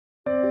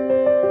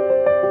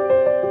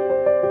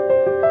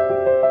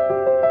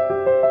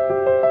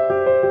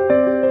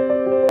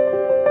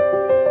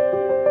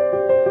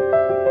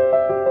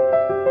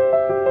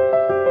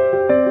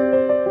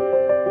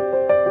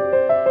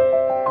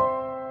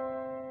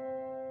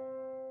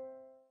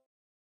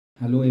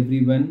Hello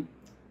everyone,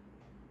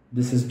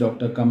 this is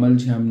Dr. Kamal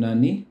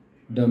Jhamnani,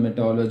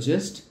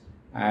 dermatologist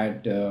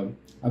at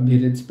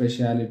Abhirit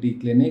Specialty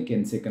Clinic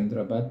in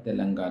Secunderabad,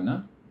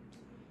 Telangana.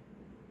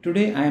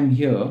 Today I am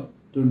here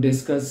to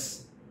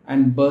discuss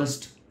and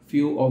burst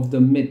few of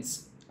the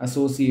myths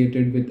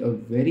associated with a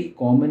very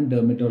common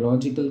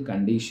dermatological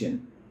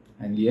condition,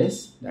 and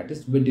yes, that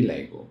is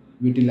vitiligo.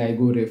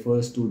 Vitiligo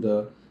refers to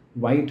the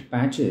white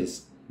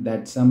patches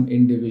that some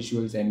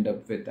individuals end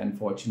up with,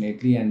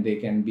 unfortunately, and they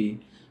can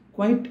be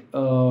quite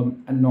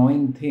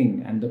annoying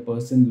thing, and the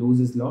person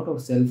loses a lot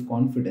of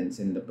self-confidence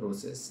in the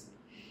process.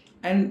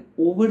 And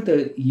over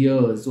the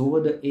years, over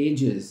the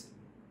ages,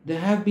 there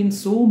have been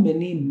so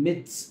many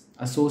myths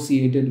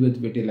associated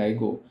with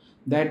vitiligo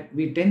that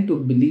we tend to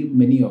believe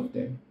many of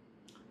them.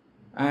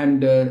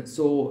 And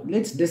so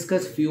let's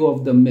discuss few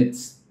of the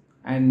myths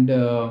and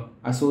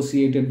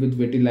associated with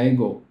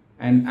vitiligo.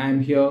 And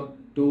I'm here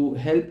to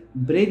help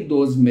break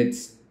those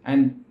myths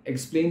and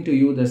explain to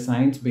you the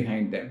science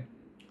behind them.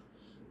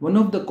 One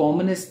of the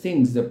commonest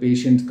things the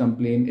patients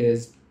complain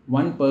is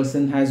one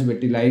person has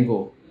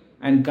vitiligo,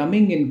 and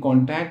coming in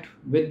contact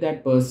with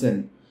that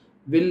person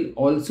will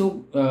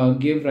also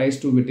give rise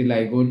to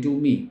vitiligo to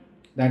me.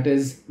 That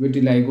is,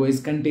 vitiligo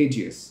is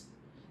contagious.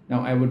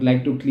 Now, I would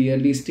like to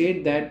clearly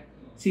state that,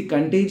 see,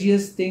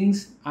 contagious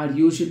things are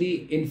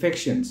usually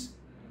infections.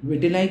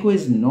 Vitiligo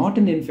is not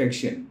an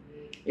infection.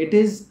 It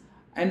is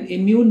an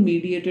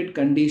immune-mediated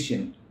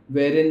condition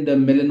wherein the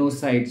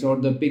melanocytes or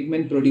the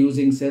pigment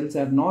producing cells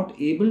are not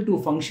able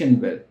to function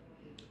well.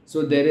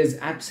 So there is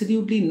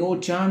absolutely no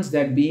chance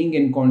that being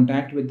in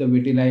contact with the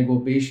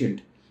vitiligo patient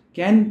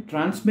can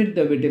transmit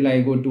the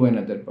vitiligo to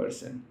another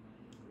person.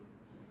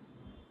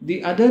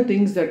 The other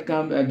things that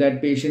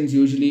that patients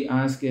usually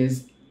ask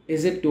is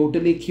it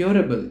totally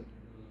curable?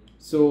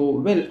 So,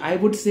 well, I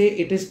would say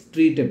it is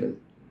treatable.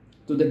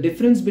 So the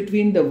difference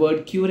between the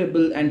word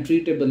curable and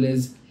treatable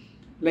is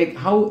like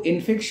how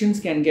infections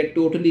can get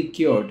totally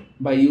cured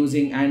by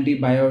using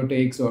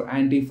antibiotics or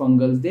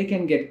antifungals, they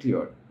can get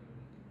cured.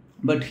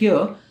 But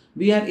here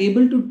we are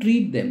able to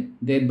treat them,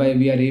 thereby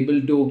we are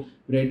able to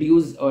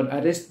reduce or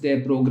arrest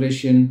their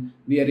progression,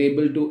 we are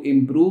able to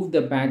improve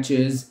the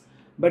patches.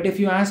 But if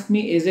you ask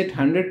me, is it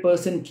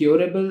 100%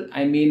 curable?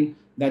 I mean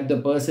that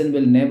the person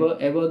will never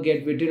ever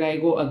get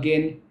vitiligo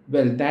again?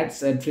 Well,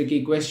 that's a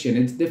tricky question.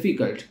 It's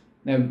difficult.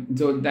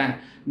 So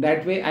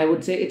that way I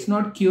would say it's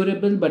not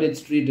curable, but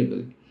it's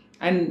treatable.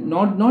 And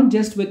not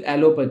just with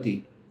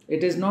allopathy.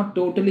 It is not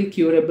totally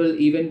curable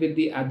even with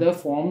the other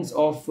forms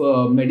of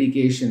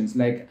medications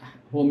like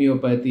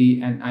homeopathy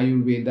and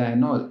Ayurveda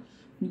and all.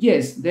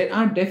 Yes, there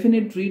are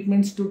definite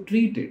treatments to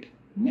treat it.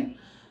 Yeah.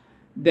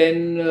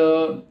 Then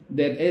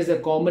there is a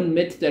common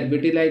myth that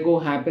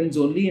vitiligo happens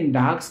only in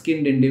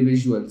dark-skinned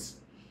individuals.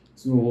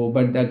 So,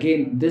 but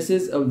again, this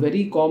is a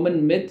very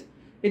common myth.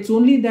 It's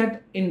only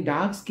that in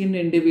dark-skinned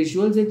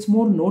individuals, it's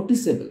more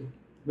noticeable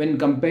when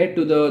compared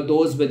to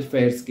those with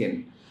fair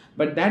skin.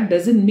 But that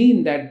doesn't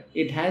mean that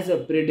it has a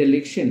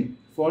predilection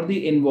for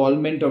the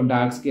involvement of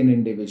dark-skinned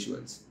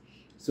individuals.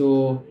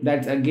 So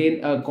that's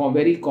again a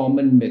very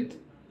common myth.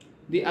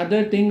 The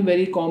other thing,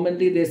 very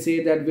commonly they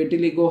say that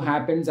vitiligo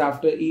happens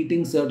after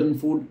eating certain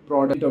food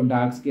product of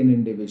dark-skinned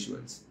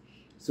individuals.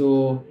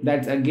 So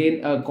that's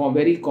again a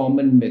very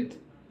common myth.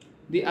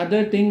 The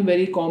other thing,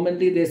 very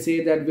commonly they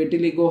say that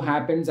vitiligo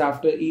happens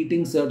after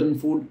eating certain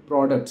food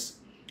products.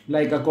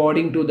 Like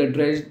according to the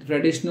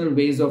traditional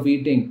ways of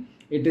eating,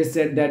 it is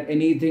said that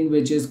anything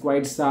which is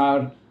quite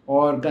sour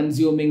or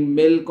consuming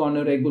milk on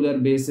a regular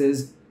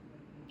basis,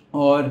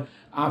 or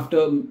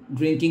after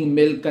drinking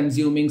milk,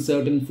 consuming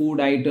certain food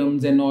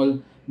items and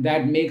all,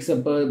 that makes a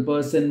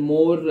person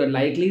more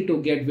likely to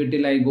get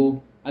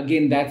vitiligo.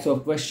 Again, that's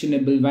of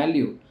questionable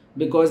value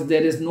because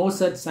there is no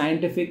such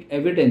scientific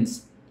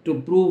evidence to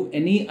prove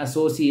any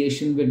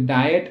association with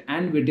diet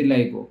and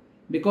vitiligo,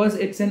 because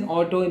it's an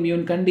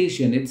autoimmune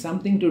condition. It's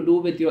something to do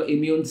with your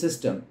immune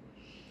system.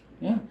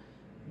 Yeah.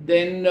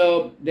 Then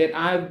there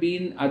have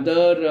been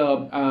other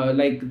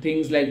like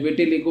things like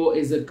vitiligo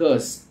is a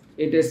curse.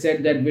 It is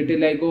said that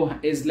vitiligo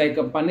is like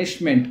a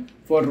punishment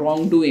for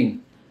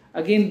wrongdoing.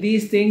 Again,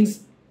 these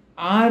things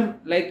are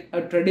like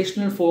a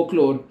traditional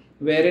folklore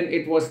wherein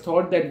it was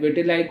thought that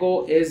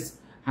vitiligo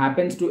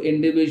happens to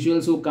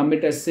individuals who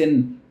commit a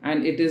sin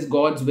and it is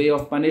God's way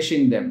of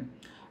punishing them.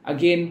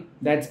 Again,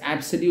 that's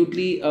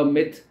absolutely a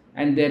myth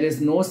and there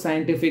is no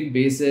scientific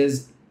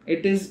basis.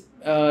 It is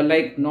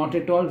like not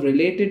at all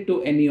related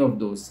to any of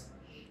those.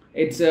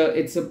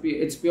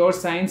 It's pure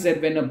science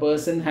that when a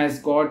person has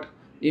got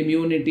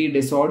immunity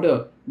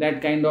disorder,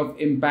 that kind of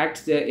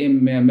impacts their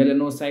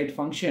melanocyte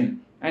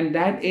function, and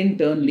that in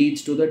turn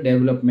leads to the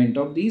development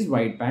of these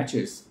white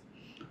patches.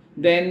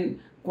 Then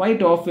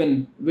quite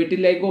often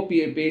vitiligo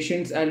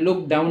patients are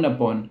looked down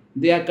upon.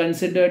 They are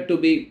considered to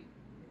be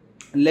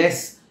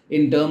less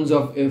in terms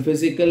of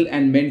physical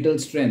and mental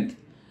strength.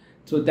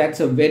 So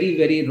that's a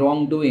very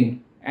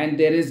wrongdoing, and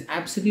there is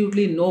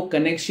absolutely no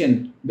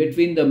connection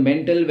between the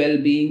mental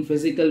well-being,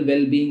 physical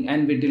well-being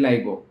and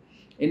vitiligo.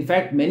 In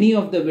fact, many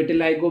of the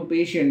vitiligo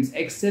patients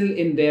excel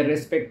in their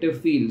respective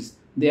fields.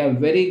 They are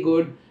very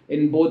good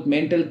in both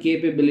mental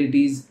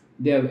capabilities.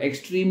 They are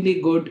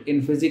extremely good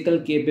in physical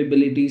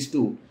capabilities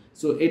too.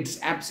 So it's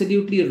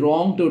absolutely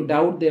wrong to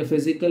doubt their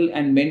physical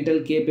and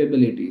mental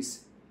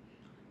capabilities.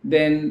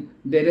 Then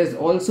there is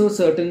also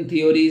certain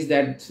theories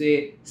that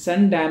say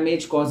sun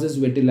damage causes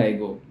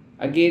vitiligo.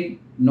 Again,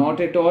 not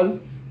at all.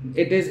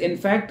 It is in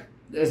fact,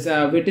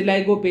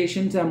 vitiligo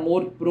patients are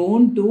more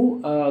prone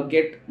to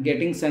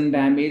getting sun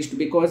damaged,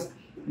 because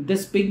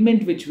this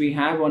pigment which we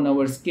have on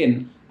our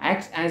skin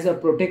acts as a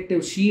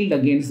protective shield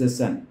against the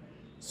sun.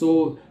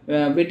 So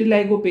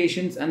vitiligo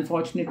patients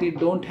unfortunately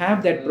don't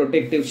have that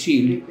protective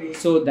shield.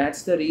 So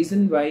that's the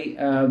reason why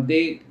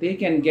they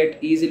can get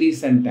easily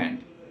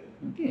suntanned.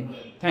 Okay,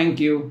 thank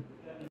you.